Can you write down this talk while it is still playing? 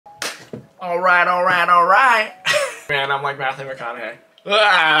Alright. Man, I'm like Matthew McConaughey.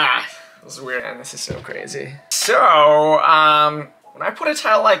 This is weird, and this is so crazy. So, when I put a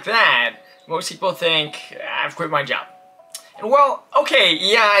title like that, most people think I've quit my job. And well, okay,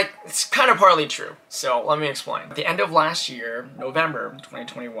 yeah, it's kind of partly true. So, let me explain. At the end of last year, November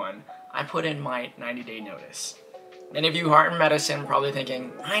 2021, I put in my 90-day notice. Many of you who aren't in medicine are probably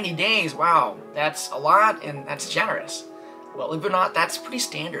thinking, 90 days, wow, that's a lot and that's generous. Well, believe it or not, that's pretty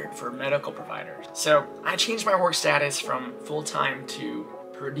standard for medical providers. So I changed my work status from full-time to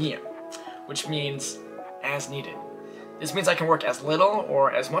per diem, which means as needed. This means I can work as little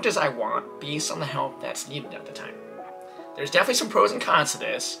or as much as I want based on the help that's needed at the time. There's definitely some pros and cons to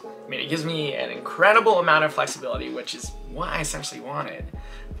this. I mean, it gives me an incredible amount of flexibility, which is what I essentially wanted.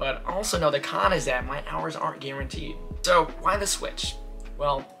 But also know the con is that my hours aren't guaranteed. So why the switch?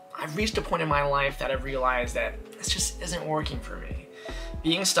 Well, I've reached a point in my life that I've realized that this just isn't working for me.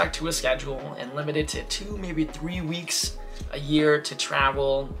 Being stuck to a schedule and limited to 2, maybe 3 weeks a year to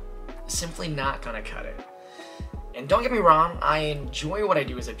travel is simply not gonna cut it. And don't get me wrong, I enjoy what I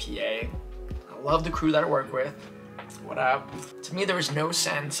do as a PA. I love the crew that I work with. What up? To me, there is no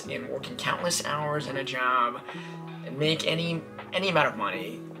sense in working countless hours in a job and make any amount of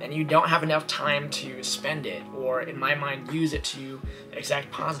money, and you don't have enough time to spend it, or in my mind, use it to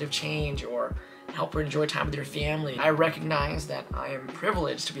exact positive change or help or enjoy time with your family. I recognize that I am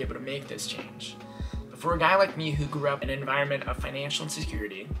privileged to be able to make this change. But for a guy like me who grew up in an environment of financial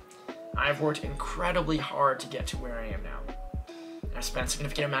insecurity, I've worked incredibly hard to get to where I am now. I've spent a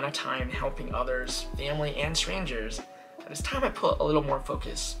significant amount of time helping others, family, and strangers, and it's time I put a little more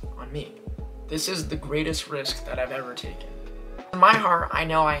focus on me. This is the greatest risk that I've ever taken. In my heart, I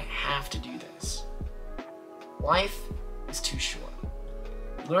know I have to do this. Life is too short.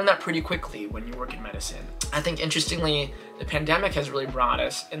 You learn that pretty quickly when you work in medicine. I think, interestingly, the pandemic has really brought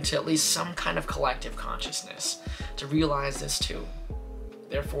us into at least some kind of collective consciousness to realize this too.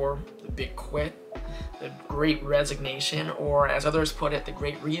 Therefore, the big quit, the great resignation, or as others put it, the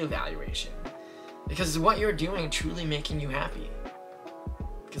great reevaluation. Because is what you're doing truly making you happy?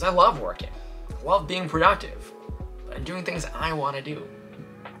 Because I love working. I love being productive. And doing things I want to do.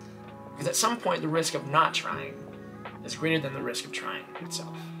 Because at some point, the risk of not trying is greater than the risk of trying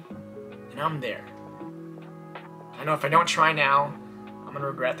itself. And I'm there. I know if I don't try now, I'm going to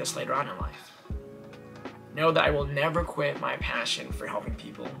regret this later on in life. Know that I will never quit my passion for helping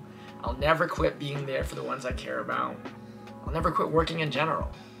people. I'll never quit being there for the ones I care about. I'll never quit working in general.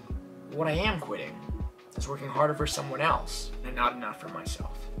 But what I am quitting is working harder for someone else and not enough for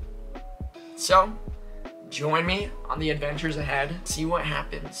myself. So, join me on the adventures ahead, see what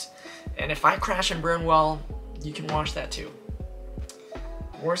happens. And if I crash and burn, well, you can watch that too.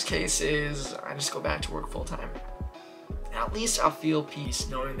 Worst case is I just go back to work full time. At least I'll feel peace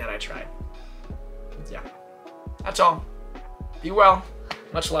knowing that I tried. Yeah, that's all. Be well,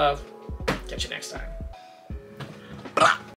 much love, catch you next time.